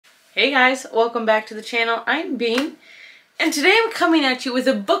Hey guys, welcome back to the channel. I'm Bean, and today I'm coming at you with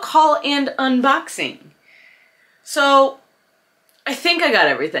a book haul and unboxing. So, I think I got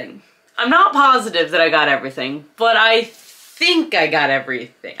everything. I'm not positive that I got everything, but I think I got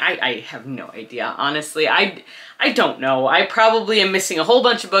everything. I have no idea, honestly. I don't know. I probably am missing a whole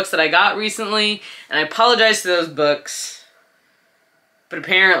bunch of books that I got recently, and I apologize to those books. But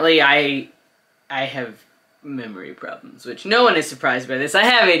apparently I have memory problems, which no one is surprised by this. I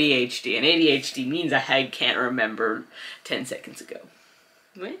have ADHD, and ADHD means I can't remember 10 seconds ago.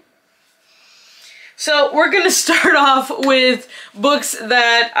 Right? So we're gonna start off with books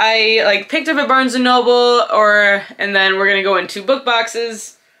that I picked up at Barnes & Noble, and then we're gonna go into book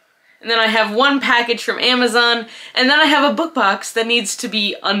boxes, and then I have one package from Amazon, and then I have a book box that needs to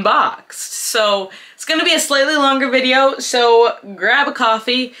be unboxed. So it's gonna be a slightly longer video, so grab a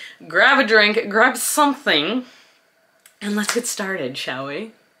coffee, grab a drink, grab something, and let's get started, shall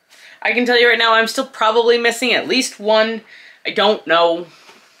we? I can tell you right now, I'm still probably missing at least one. I don't know.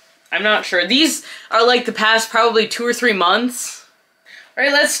 I'm not sure. These are like the past probably 2 or 3 months. All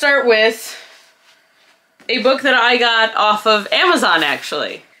right, let's start with a book that I got off of Amazon,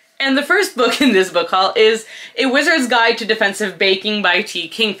 actually. And the first book in this book haul is A Wizard's Guide to Defensive Baking by T.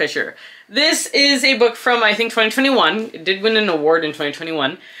 Kingfisher. This is a book from, I think, 2021. It did win an award in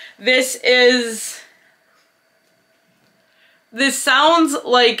 2021. This sounds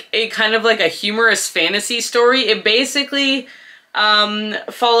like a kind of like a humorous fantasy story. It basically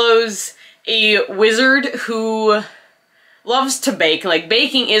follows a wizard who loves to bake. Like,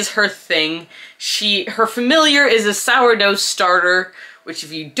 baking is her thing. Her familiar is a sourdough starter, which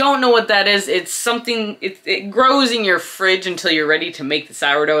if you don't know what that is, it's something, it grows in your fridge until you're ready to make the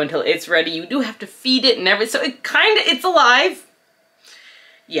sourdough, until it's ready. You do have to feed it and everything, so it's alive.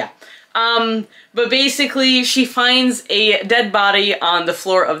 Yeah. But basically she finds a dead body on the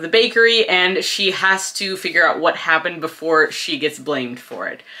floor of the bakery, and she has to figure out what happened before she gets blamed for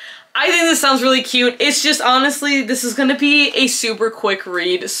it. I think this sounds really cute. It's just, honestly, this is gonna be a super quick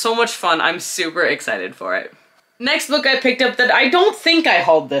read. So much fun. I'm super excited for it. Next book I picked up that I don't think I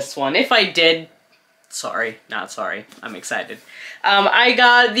hauled this one. If I did, sorry, not sorry. I'm excited. I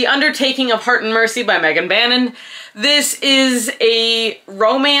got The Undertaking of Heart and Mercy by Megan Bannon. This is a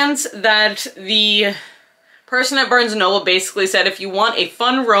romance that the person at Barnes & Noble basically said, if you want a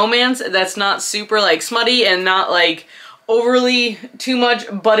fun romance that's not super smutty and not overly too much,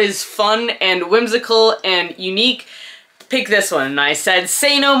 but is fun and whimsical and unique, pick this one. And I said,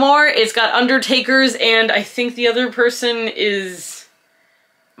 say no more. It's got undertakers, and I think the other person is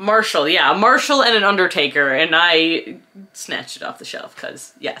Marshall. Yeah, a Marshall and an undertaker, and I snatched it off the shelf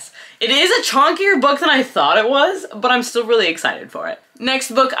because, yes. It is a chunkier book than I thought it was, but I'm still really excited for it.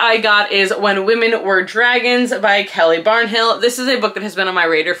 Next book I got is When Women Were Dragons by Kelly Barnhill. This is a book that has been on my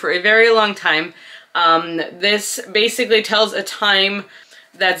radar for a very long time. This basically tells a time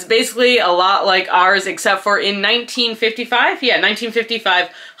that's basically a lot like ours, except for in 1955, yeah, 1955,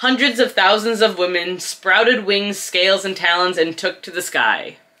 hundreds of thousands of women sprouted wings, scales, and talons and took to the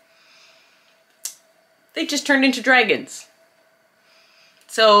sky. They just turned into dragons.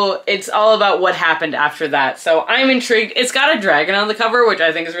 So it's all about what happened after that. So I'm intrigued. It's got a dragon on the cover, which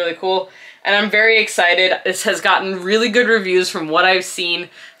I think is really cool, and I'm very excited. This has gotten really good reviews from what I've seen,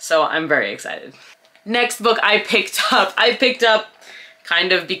 so I'm very excited. Next book I picked up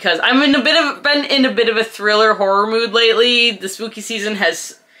kind of because I'm been in a bit of a thriller horror mood lately. The spooky season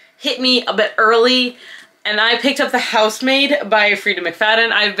has hit me a bit early, and I picked up The Housemaid by Freida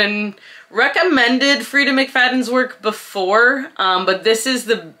McFadden. I've been recommended Freida McFadden's work before, but this is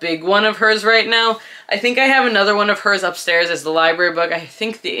the big one of hers right now. I think I have another one of hers upstairs as the library book. I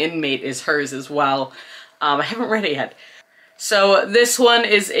think The Inmate is hers as well. I haven't read it yet. So this one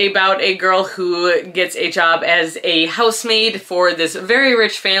is about a girl who gets a job as a housemaid for this very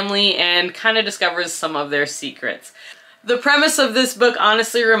rich family and kind of discovers some of their secrets. The premise of this book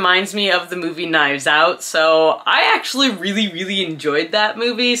honestly reminds me of the movie Knives Out, so I actually really enjoyed that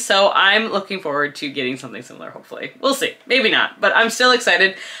movie, so I'm looking forward to getting something similar, hopefully. We'll see. Maybe not, but I'm still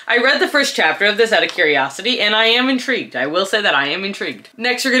excited. I read the first chapter of this out of curiosity, and I am intrigued. I will say that I am intrigued.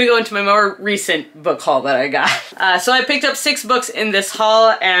 Next, we're gonna go into my more recent book haul that I got. So I picked up 6 books in this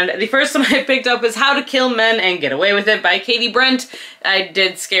haul, and the first one I picked up is How to Kill Men and Get Away with It by Katie Brent. I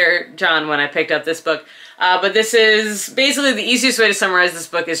did scare John when I picked up this book. But this is basically the easiest way to summarize this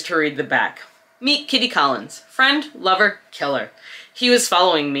book is to read the back. Meet Kitty Collins. Friend, lover, killer. He was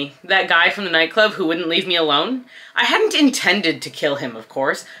following me. That guy from the nightclub who wouldn't leave me alone. I hadn't intended to kill him, of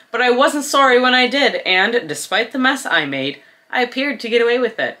course, but I wasn't sorry when I did, and despite the mess I made, I appeared to get away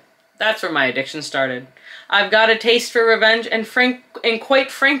with it. That's where my addiction started. I've got a taste for revenge, and quite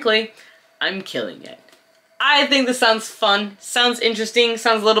frankly, I'm killing it. I think this sounds fun, sounds interesting,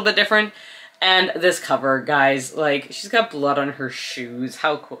 sounds a little bit different. And this cover, guys, like, she's got blood on her shoes.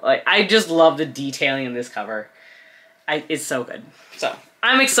 How cool. Like, I just love the detailing in this cover. It's so good. So,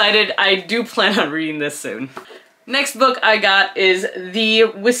 I'm excited. I do plan on reading this soon. Next book I got is The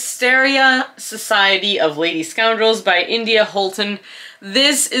Wisteria Society of Lady Scoundrels by India Holton.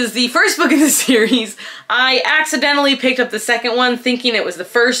 This is the first book in the series. I accidentally picked up the second one thinking it was the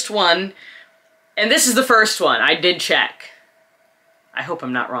first one. And this is the first one. I did check. I hope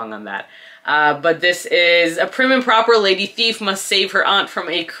I'm not wrong on that. But this is a prim and proper lady thief must save her aunt from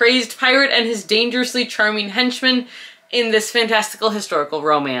a crazed pirate and his dangerously charming henchman in this fantastical historical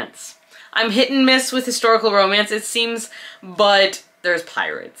romance. I'm hit and miss with historical romance, it seems, but there's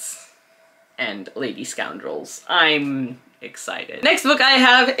pirates and lady scoundrels. I'm excited. Next book I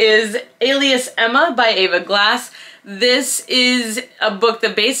have is Alias Emma by Ava Glass. This is a book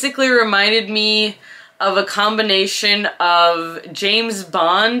that basically reminded me of a combination of James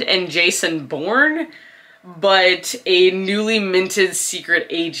Bond and Jason Bourne, but a newly minted secret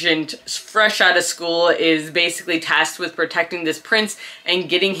agent fresh out of school is basically tasked with protecting this prince and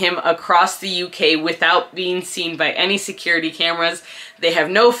getting him across the UK without being seen by any security cameras. They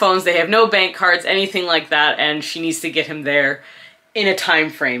have no phones, they have no bank cards, anything like that, and she needs to get him there in a time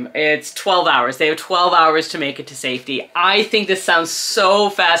frame. It's 12 hours. They have 12 hours to make it to safety. I think this sounds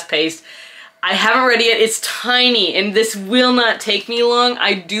so fast-paced. I haven't read it yet. It's tiny, and this will not take me long.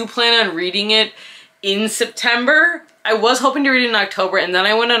 I do plan on reading it in September. I was hoping to read it in October, and then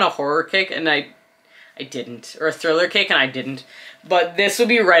I went on a horror kick, and I didn't. Or a thriller kick, and I didn't. But this would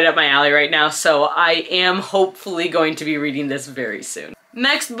be right up my alley right now, so I am hopefully going to be reading this very soon.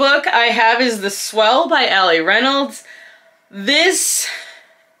 Next book I have is The Swell by Allie Reynolds. This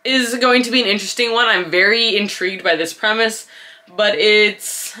is going to be an interesting one. I'm very intrigued by this premise, but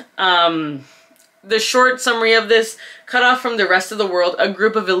it's, the short summary of this: cut off from the rest of the world, a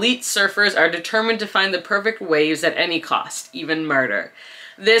group of elite surfers are determined to find the perfect waves at any cost, even murder.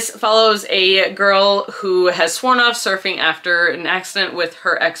 This follows a girl who has sworn off surfing after an accident with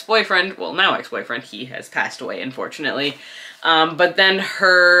her ex-boyfriend, well, now ex-boyfriend, he has passed away, unfortunately. But then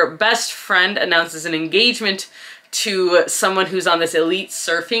her best friend announces an engagement to someone who's on this elite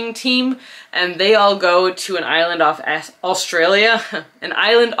surfing team, and they all go to an island off Australia,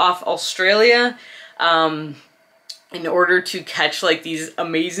 in order to catch like these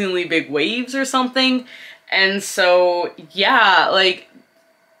amazingly big waves or something. And so, yeah, like,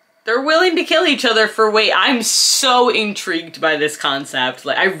 they're willing to kill each other for weight. I'm so intrigued by this concept.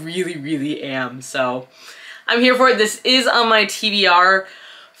 Like, I really, really am. So, I'm here for it. This is on my TBR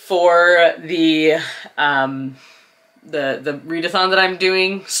for the readathon that I'm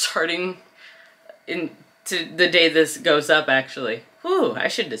doing, starting to the day this goes up, actually. Whew, I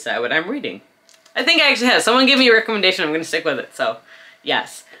should decide what I'm reading. I think I actually have. Someone gave me a recommendation. I'm going to stick with it, so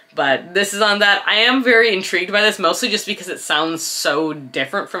yes. But this is on that. I am very intrigued by this, mostly just because it sounds so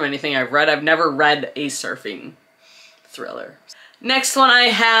different from anything I've read. I've never read a surfing thriller. Next one I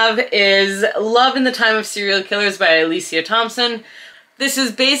have is Love in the Time of Serial Killers by Alicia Thompson. This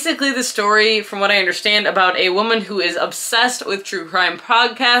is basically the story, from what I understand, about a woman who is obsessed with true crime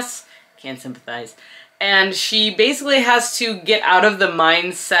podcasts. Can't sympathize. And she basically has to get out of the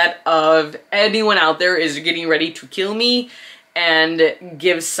mindset of anyone out there is getting ready to kill me, and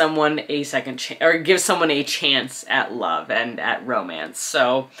give someone a second chance, or give someone a chance at love and at romance.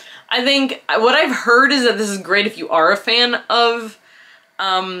 So I think what I've heard is that this is great if you are a fan of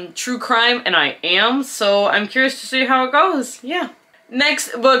true crime, and I am, so I'm curious to see how it goes. Yeah.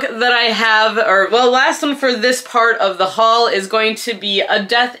 Next book that I have, or well, last one for this part of the haul, is going to be A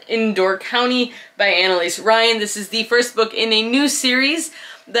Death in Door County by Annalise Ryan. This is the first book in a new series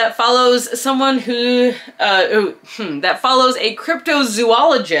that follows someone that follows a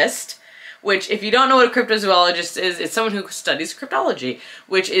cryptozoologist, which, if you don't know what a cryptozoologist is, it's someone who studies cryptology,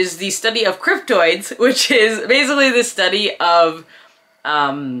 which is the study of cryptoids, which is basically the study of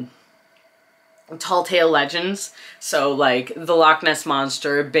tall tale legends. So like the Loch Ness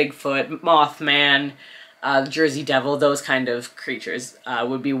Monster, Bigfoot, Mothman, the Jersey Devil, those kind of creatures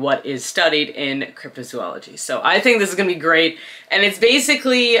would be what is studied in cryptozoology. So I think this is going to be great. And it's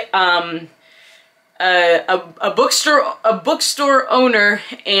basically a bookstore owner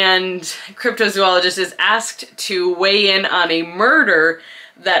and cryptozoologist is asked to weigh in on a murder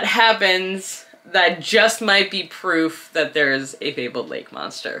that happens that just might be proof that there's a fabled lake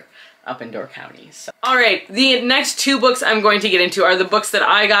monster up in Door County. So, alright, the next two books I'm going to get into are the books that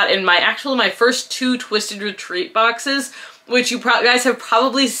I got in my first two Twisted Retreat boxes. which you guys have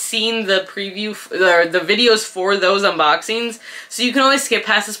probably seen the preview, the videos for those unboxings, so you can always skip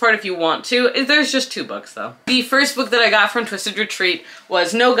past this part if you want to. There's just 2 books though. The first book that I got from Twisted Retreat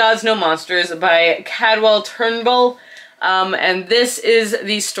was No Gods, No Monsters by Cadwell Turnbull. And this is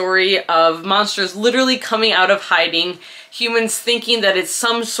the story of monsters literally coming out of hiding, humans thinking that it's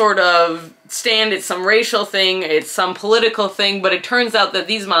some sort of stand, it's some racial thing, it's some political thing, but it turns out that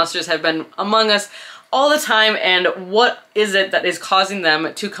these monsters have been among us all the time, and what is it that is causing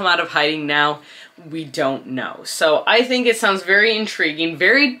them to come out of hiding now? We don't know. So I think it sounds very intriguing,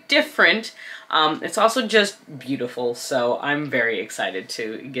 very different. It's also just beautiful, so I'm very excited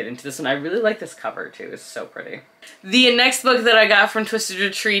to get into this one. I really like this cover too, it's so pretty. The next book that I got from Twisted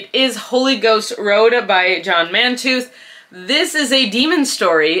Retreat is Holy Ghost Road by John Mantooth. This is a demon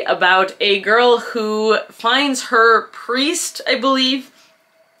story about a girl who finds her priest, I believe,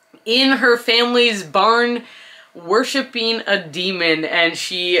 in her family's barn worshipping a demon, and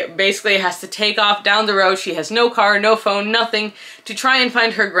she basically has to take off down the road. She has no car, no phone, nothing, to try and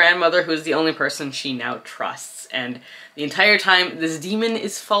find her grandmother, who is the only person she now trusts. And the entire time, this demon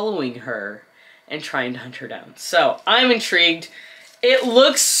is following her and trying to hunt her down. So I'm intrigued. It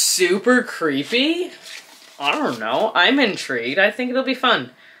looks super creepy. I don't know. I'm intrigued. I think it'll be fun.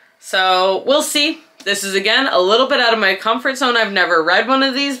 So we'll see. This is, again, a little bit out of my comfort zone. I've never read one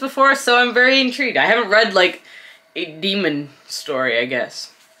of these before, so I'm very intrigued. I haven't read, like, a demon story, I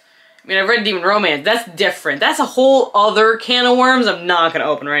guess. I mean, I've read demon romance. That's different. That's a whole other can of worms I'm not going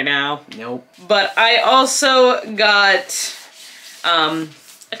to open right now. Nope. But I also got a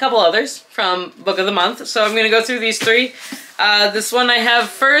couple others from Book of the Month, so I'm going to go through these 3. This one I have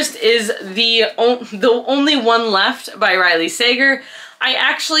first is The Only One Left by Riley Sager. I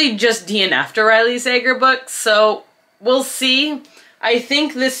actually just DNF'd a Riley Sager book, so we'll see. I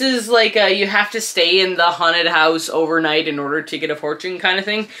think this is like a, you have to stay in the haunted house overnight in order to get a fortune kind of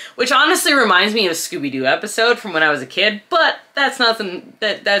thing, which honestly reminds me of a Scooby-Doo episode from when I was a kid, but that's nothing,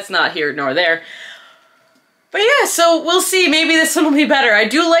 that's not here nor there. But yeah, so we'll see. Maybe this one will be better. I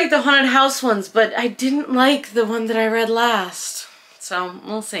do like the haunted house ones, but I didn't like the one that I read last. So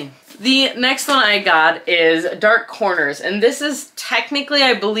we'll see. The next one I got is Dark Corners, and this is technically,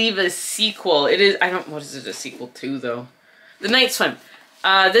 I believe, a sequel. It is, what is it a sequel to though? The Night Swim.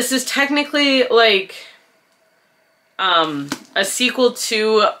 This is technically like a sequel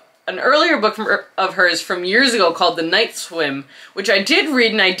to an earlier book of hers from years ago called The Night Swim, which I did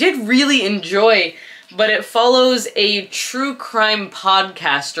read and I did really enjoy, but it follows a true crime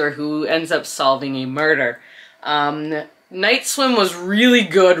podcaster who ends up solving a murder. Night Swim was really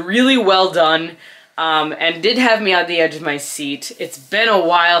good, really well done, and did have me on the edge of my seat. It's been a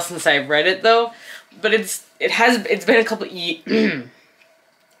while since I've read it though, but it's been a couple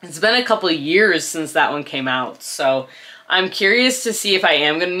it's been a couple of years since that one came out, so I'm curious to see if I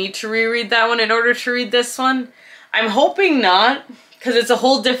am going to need to reread that one in order to read this one. I'm hoping not, because it's a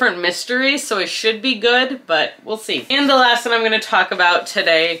whole different mystery, so it should be good, but we'll see. And the last one I'm going to talk about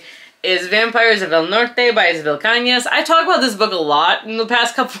today is Vampires of El Norte by Isabel Cañas. I talk about this book a lot in the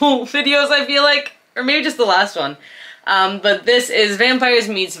past couple videos, I feel like, or maybe just the last one. But this is Vampires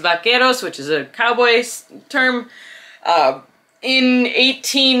meets Vaqueros, which is a cowboy term, in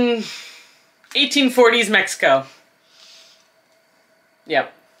 1840s Mexico.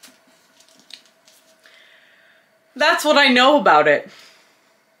 Yep. That's what I know about it.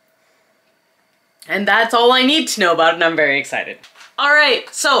 And that's all I need to know about it, and I'm very excited.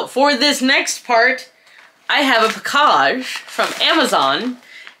 Alright, so for this next part, I have a package from Amazon,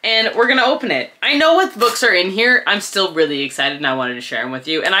 and we're gonna open it. I know what books are in here. I'm still really excited, and I wanted to share them with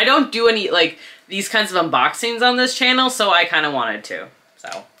you. And I don't do any, like, these kinds of unboxings on this channel, so I kind of wanted to.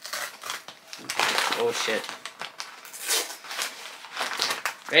 So. Oh, shit.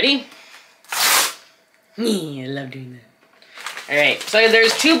 Ready? I love doing that. Alright, so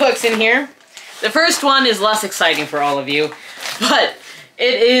there's 2 books in here. The first one is less exciting for all of you, but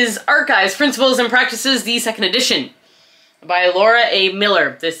it is Archives, Principles and Practices, the 2nd edition by Laura A.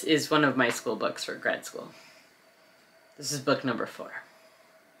 Miller. This is one of my school books for grad school. This is book number 4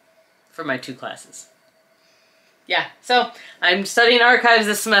 for my 2 classes. Yeah, so I'm studying archives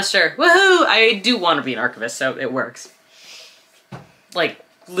this semester. Woohoo! I do want to be an archivist, so it works. Like,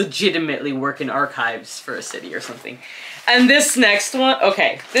 legitimately work in archives for a city or something. And this next one,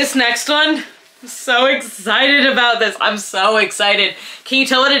 okay, this next one, I'm so excited about this. I'm so excited. Can you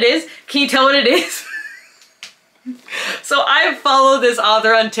tell what it is? Can you tell what it is? So I follow this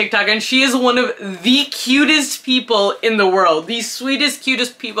author on TikTok, and she is one of the cutest people in the world. The sweetest,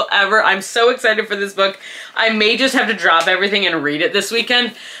 cutest people ever. I'm so excited for this book. I may just have to drop everything and read it this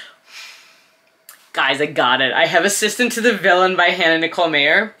weekend. Guys, I got it. I have Assistant to the Villain by Hannah Nicole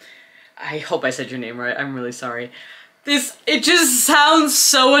Mayer. I hope I said your name right. I'm really sorry. It just sounds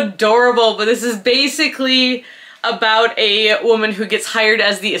so adorable, but this is basically about a woman who gets hired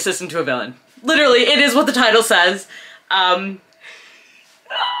as the assistant to a villain. Literally, it is what the title says. I'm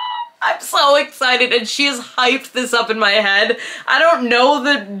so excited, and she has hyped this up in my head. I don't know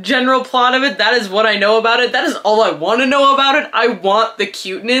the general plot of it. That is what I know about it. That is all I want to know about it. I want the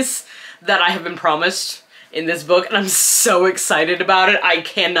cuteness that I have been promised in this book, and I'm so excited about it. I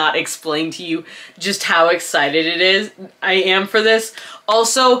cannot explain to you just how excited I am for this.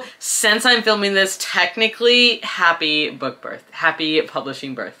 Also, since I'm filming this, technically, happy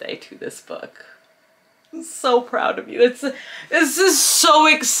publishing birthday to this book. I'm so proud of you. This is so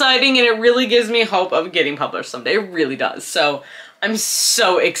exciting, and it really gives me hope of getting published someday. It really does. So I'm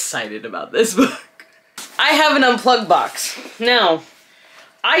so excited about this book. I have an Unplugged box. Now,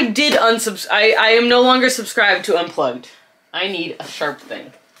 I did I am no longer subscribed to Unplugged. I need a sharp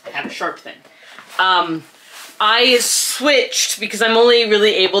thing. I have a sharp thing. I switched because I'm only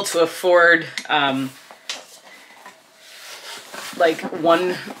really able to afford like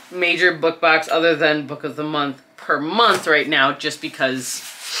one major book box other than Book of the Month per month right now, just because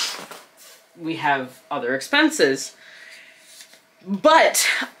we have other expenses. But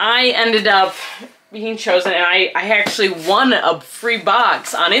I ended up being chosen, and I actually won a free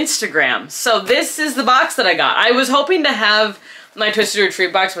box on Instagram. So this is the box that I got. I was hoping to have my Twisted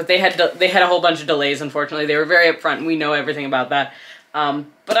Retreat box, but they had a whole bunch of delays, unfortunately. They were very upfront, and we know everything about that.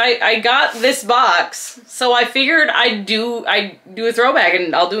 But I got this box, so I figured I'd do a throwback,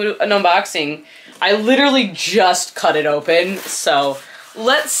 and I'll do an unboxing. I literally just cut it open, so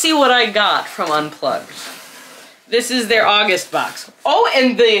let's see what I got from Unplugged. This is their August box. Oh,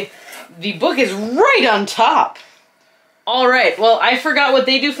 and the book is right on top. All right, well, I forgot what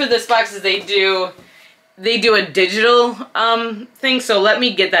they do for this box is they do a digital thing, so let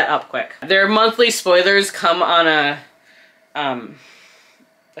me get that up quick. Their monthly spoilers come on a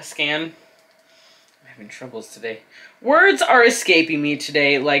scan. I'm having troubles today. Words are escaping me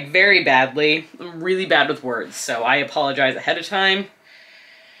today, like, very badly. I'm really bad with words, so I apologize ahead of time.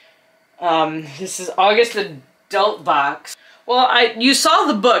 This is August adult box. Well, you saw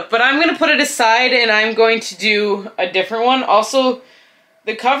the book, but I'm going to put it aside and I'm going to do a different one. Also,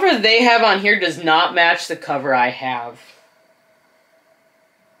 the cover they have on here does not match the cover I have.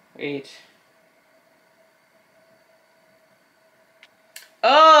 Wait.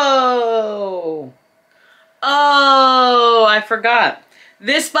 Oh! Oh, I forgot.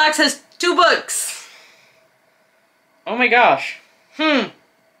 This box has 2 books. Oh my gosh.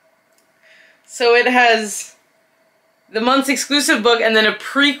 So it has the month's exclusive book and then a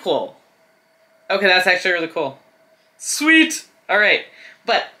prequel. Okay, that's actually really cool. Sweet! Alright,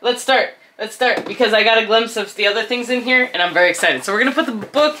 but let's start. Let's start, because I got a glimpse of the other things in here, and I'm very excited. So we're gonna put the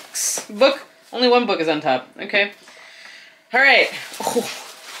only one book is on top, okay? Alright.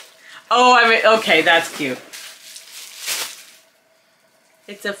 Okay, that's cute.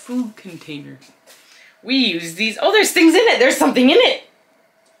 It's a food container. We use these, there's things in it! There's something in it!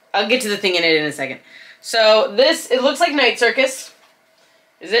 I'll get to the thing in it in a second. So it looks like Night Circus.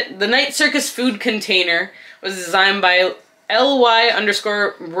 Is it? The Night Circus food container was designed by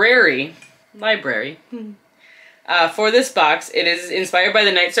ly_Library. For this box, it is inspired by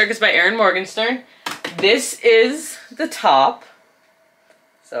The Night Circus by Erin Morgenstern. This is the top.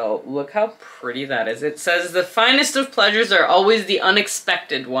 So look how pretty that is. It says, "The finest of pleasures are always the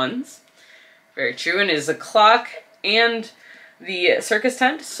unexpected ones." Very true, and it is a clock and the circus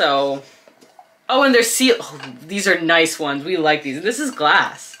tent, so... Oh, and they're sealed. Oh, these are nice ones. We like these. This is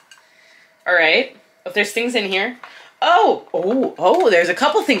glass. Alright. Oh, there's things in here. Oh, there's a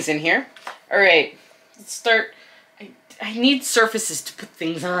couple things in here. Alright. Let's start. I need surfaces to put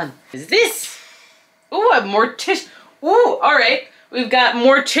things on. Is this? Ooh, a Morticia. Ooh, alright. We've got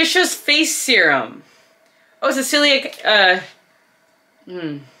Morticia's face serum. Oh, it's a celiac,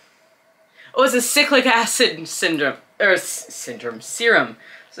 Oh, it's a cyclic acid serum.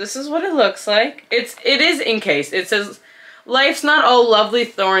 So this is what it looks like. It is encased. It says, "Life's not all lovely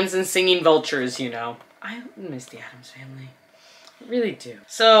thorns and singing vultures, you know." I miss the Addams Family. I really do.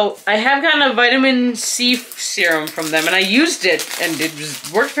 So I have gotten a vitamin C serum from them, and I used it, and it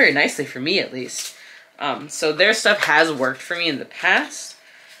worked very nicely for me, at least. So their stuff has worked for me in the past.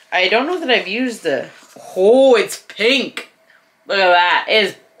 I don't know that I've used the... Oh, it's pink. Look at that. It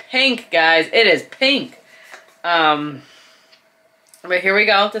is pink, guys. It is pink. But here we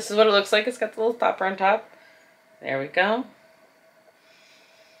go. This is what it looks like. It's got the little topper on top. There we go.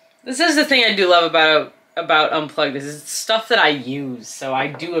 This is the thing I do love about Unplugged. This is stuff that I use, so I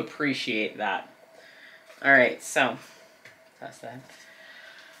do appreciate that. Alright, so. Toss that.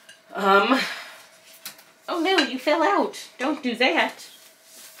 Oh no, you fell out. Don't do that.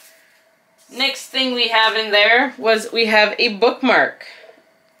 Next thing we have in there was we have a bookmark.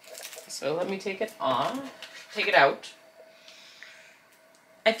 So let me take it off. Take it out.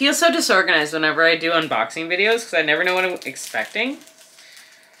 I feel so disorganized whenever I do unboxing videos because I never know what I'm expecting.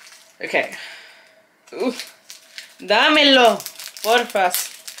 Okay. Ooh. Dámelo,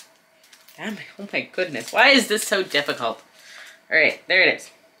 porfas. Damn it. Oh my goodness. Why is this so difficult? Alright, there it is.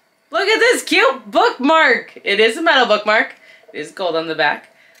 Look at this cute bookmark. It is a metal bookmark. It is gold on the back.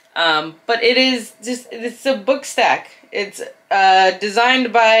 But it is just, it's a book stack. It's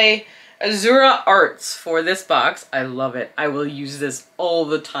designed by Azura Arts for this box. I love it. I will use this all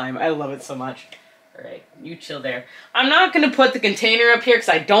the time. I love it so much. Alright, you chill there. I'm not going to put the container up here because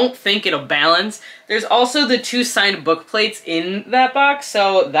I don't think it'll balance. There's also the 2 signed book plates in that box,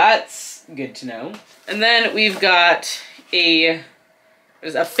 so that's good to know. And then we've got a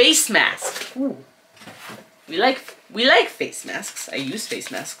face mask. Ooh. We like face masks. I use face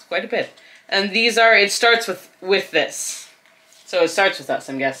masks quite a bit. And these are, it starts with this. So it starts with us,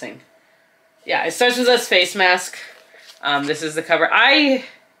 I'm guessing. Yeah, it starts with this face mask. This is the cover. I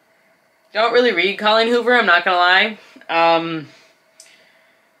don't really read Colleen Hoover, I'm not gonna lie.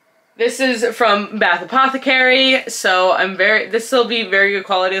 This is from Bath Apothecary, so this will be very good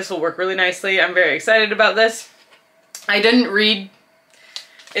quality. This will work really nicely. I'm very excited about this. I didn't read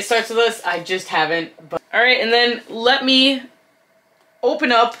It Starts With Us, I just haven't. Alright, and then let me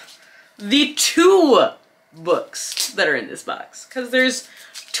open up the 2 books that are in this box, because there's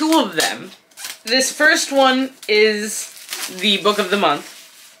 2 of them. This first one is the book of the month.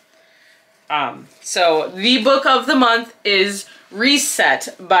 So the book of the month is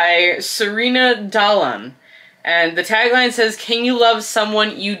Reset by Serena Dalan. And the tagline says, "Can you love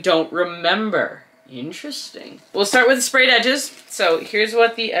someone you don't remember?" Interesting. We'll start with the sprayed edges. So here's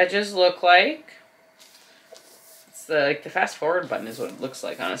what the edges look like. It's the fast forward button is what it looks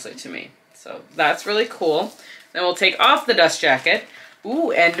like, honestly, to me. So that's really cool. Then we'll take off the dust jacket.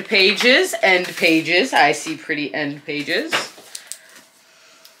 Ooh, end pages, end pages. I see pretty end pages.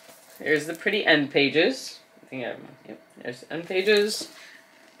 There's the pretty end pages. I think yep, there's end pages.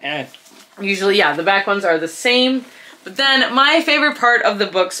 And usually, yeah, the back ones are the same. But then my favorite part of the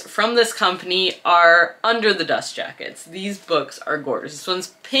books from this company are under the dust jackets. These books are gorgeous. This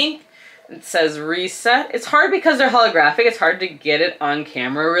one's pink. It says Reset. It's hard because they're holographic. It's hard to get it on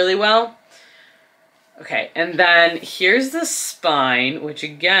camera really well. Okay, and then here's the spine, which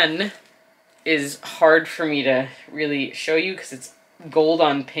again is hard for me to really show you because it's gold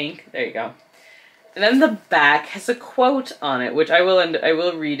on pink. There you go. And then the back has a quote on it, which I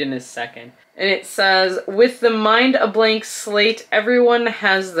will read in a second. And it says, "With the mind a blank slate, everyone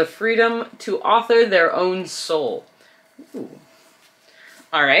has the freedom to author their own soul." Ooh.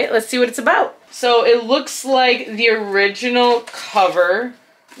 All right, let's see what it's about. So it looks like the original cover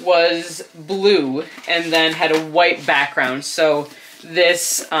was blue and then had a white background. So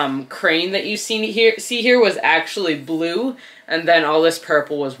this crane that you see here was actually blue, and then all this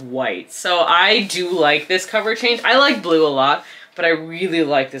purple was white. So I do like this cover change. I like blue a lot, but I really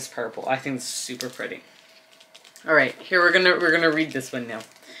like this purple. I think it's super pretty. All right, here we're gonna read this one now.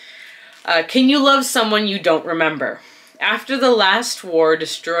 Can you love someone you don't remember? After the last war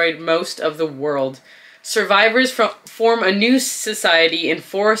destroyed most of the world, survivors form a new society in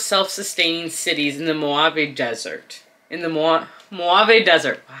 4 self-sustaining cities in the Mojave Desert. Mojave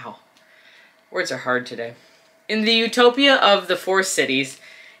Desert. Wow. Words are hard today. In the utopia of the 4 cities,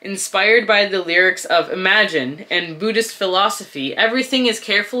 inspired by the lyrics of Imagine and Buddhist philosophy, everything is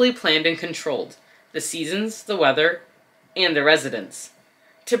carefully planned and controlled. The seasons, the weather, and the residents.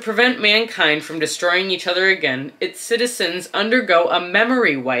 To prevent mankind from destroying each other again, its citizens undergo a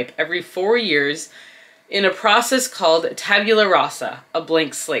memory wipe every 4 years in a process called tabula rasa, a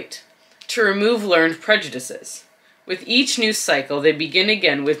blank slate, to remove learned prejudices. With each new cycle, they begin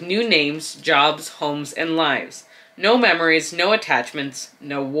again with new names, jobs, homes, and lives. No memories, no attachments,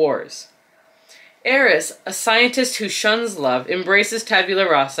 no wars. Eris, a scientist who shuns love, embraces tabula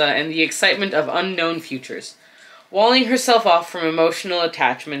rasa and the excitement of unknown futures. Walling herself off from emotional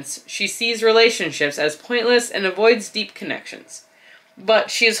attachments, she sees relationships as pointless and avoids deep connections. But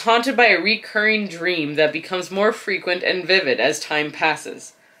she is haunted by a recurring dream that becomes more frequent and vivid as time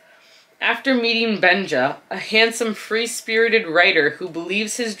passes. After meeting Benja, a handsome, free-spirited writer who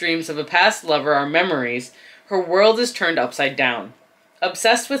believes his dreams of a past lover are memories, her world is turned upside down.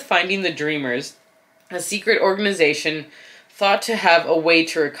 Obsessed with finding the Dreamers, a secret organization thought to have a way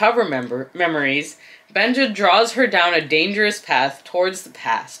to recover memories, Benja draws her down a dangerous path towards the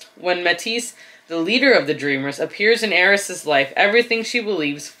past. When Matisse, the leader of the Dreamers, appears in Eris's life, everything she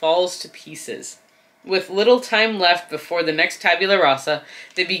believes falls to pieces. With little time left before the next tabula rasa,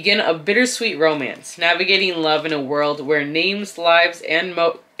 they begin a bittersweet romance, navigating love in a world where names, lives, and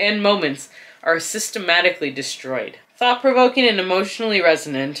moments are systematically destroyed. Thought-provoking and emotionally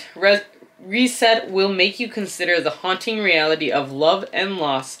resonant, Reset will make you consider the haunting reality of love and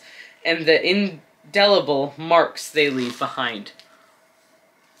loss and the indelible marks they leave behind.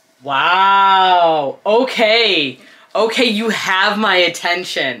 Wow. Okay. Okay, you have my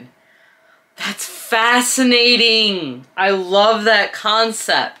attention. That's fascinating. I love that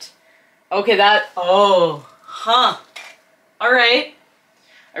concept. Okay, all right.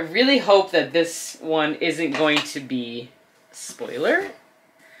 I really hope that this one isn't going to be a spoiler,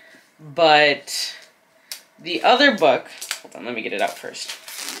 but the other book, hold on, let me get it out first.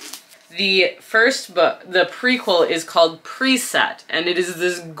 The first book, the prequel, is called Preset, and it is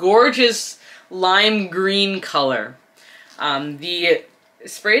this gorgeous lime green color. The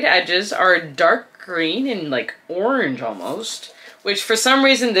sprayed edges are dark green and like orange almost, which for some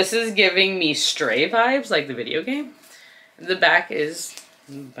reason this is giving me Stray vibes, like the video game. The back is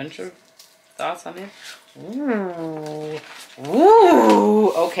a bunch of thoughts on it. Ooh.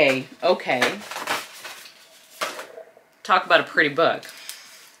 Ooh. Okay. Okay. Talk about a pretty book.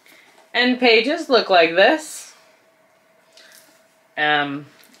 End pages look like this. On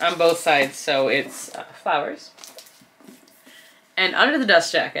both sides, so it's flowers. And under the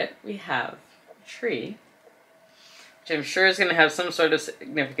dust jacket, we have a tree, which I'm sure is going to have some sort of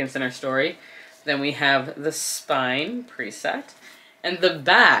significance in our story. Then we have the spine preset. And the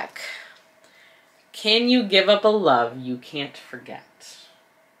back, can you give up a love you can't forget?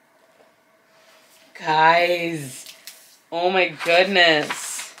 Guys, oh my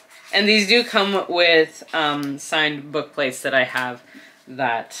goodness. And these do come with signed book plates that I have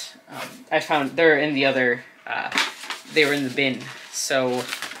that I found. They're in the other, they were in the bin. So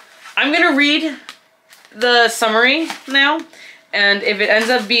I'm going to read the summary now. And if it ends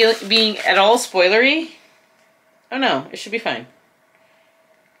up being at all spoilery, oh no, it should be fine.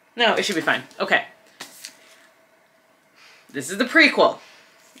 No, it should be fine. Okay. This is the prequel.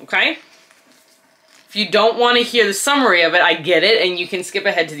 Okay? If you don't want to hear the summary of it, I get it, and you can skip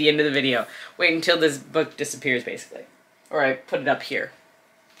ahead to the end of the video. Wait until this book disappears, basically. Or I put it up here.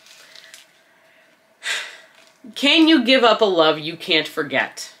 Can you give up a love you can't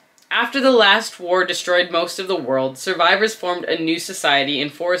forget? After the last war destroyed most of the world, survivors formed a new society in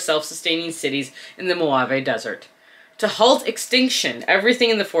 4 self-sustaining cities in the Mojave Desert. To halt extinction, everything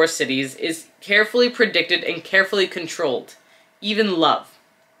in the 4 cities is carefully predicted and carefully controlled, even love.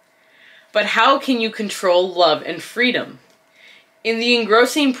 But how can you control love and freedom? In the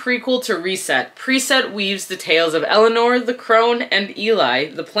engrossing prequel to Reset, Preset weaves the tales of Eleanor, the crone, and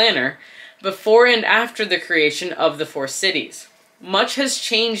Eli, the planner, before and after the creation of the 4 cities. Much has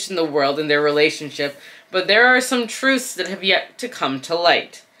changed in the world and their relationship, but there are some truths that have yet to come to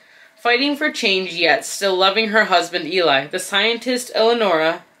light. Fighting for change yet still loving her husband Eli, the scientist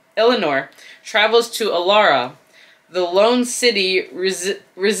Eleanor travels to Alara, the lone city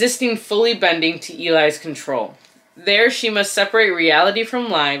resisting fully bending to Eli's control. There she must separate reality from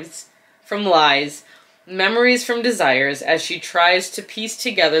lies, memories from desires, as she tries to piece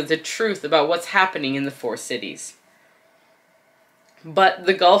together the truth about what's happening in the 4 cities. But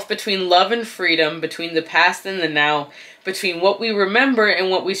the gulf between love and freedom, between the past and the now, between what we remember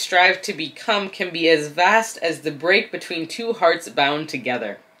and what we strive to become, can be as vast as the break between 2 hearts bound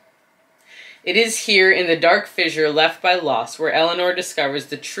together. It is here, in the dark fissure left by loss, where Eleanor discovers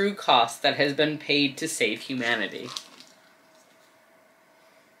the true cost that has been paid to save humanity.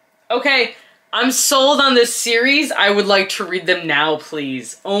 Okay, I'm sold on this series. I would like to read them now,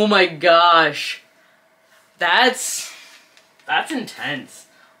 please. Oh my gosh. That's intense.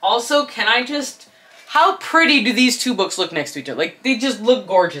 Also, can I just... How pretty do these 2 books look next to each other? Like, they just look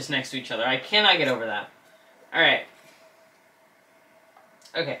gorgeous next to each other. I cannot get over that. Alright.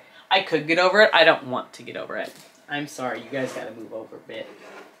 Okay. I could get over it. I don't want to get over it. I'm sorry. You guys gotta move over a bit.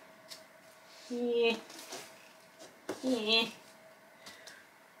 Yeah. Yeah.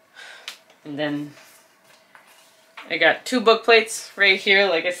 And then... I got 2 book plates right here,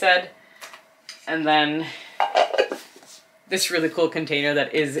 like I said. And then... this really cool container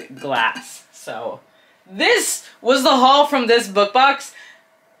that is glass. So, this was the haul from this book box.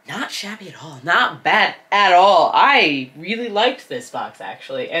 Not shabby at all. Not bad at all. I really liked this box,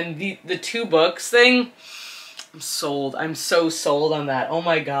 actually. And the 2 books thing, I'm sold. I'm so sold on that. Oh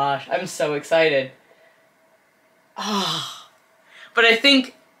my gosh. I'm so excited. Ah. But I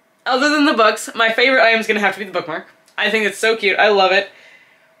think, other than the books, my favorite item is going to have to be the bookmark. I think it's so cute. I love it.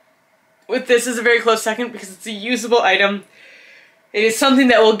 with this is a very close second because it's a usable item. It is something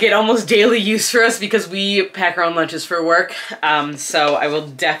that will get almost daily use for us because we pack our own lunches for work. So I will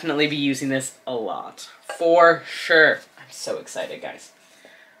definitely be using this a lot. For sure. I'm so excited, guys.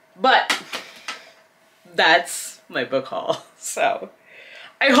 But that's my book haul. So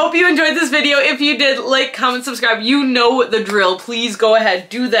I hope you enjoyed this video. If you did, like, comment, subscribe. You know the drill. Please go ahead.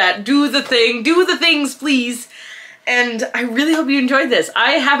 Do that. Do the thing. Do the things, please. And I really hope you enjoyed this.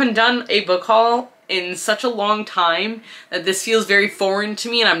 I haven't done a book haul in such a long time that this feels very foreign to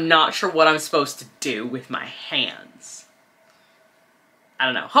me, and I'm not sure what I'm supposed to do with my hands. I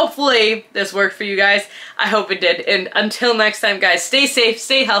don't know. Hopefully this worked for you guys. I hope it did. And until next time, guys, stay safe,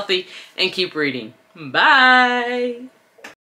 stay healthy, and keep reading. Bye!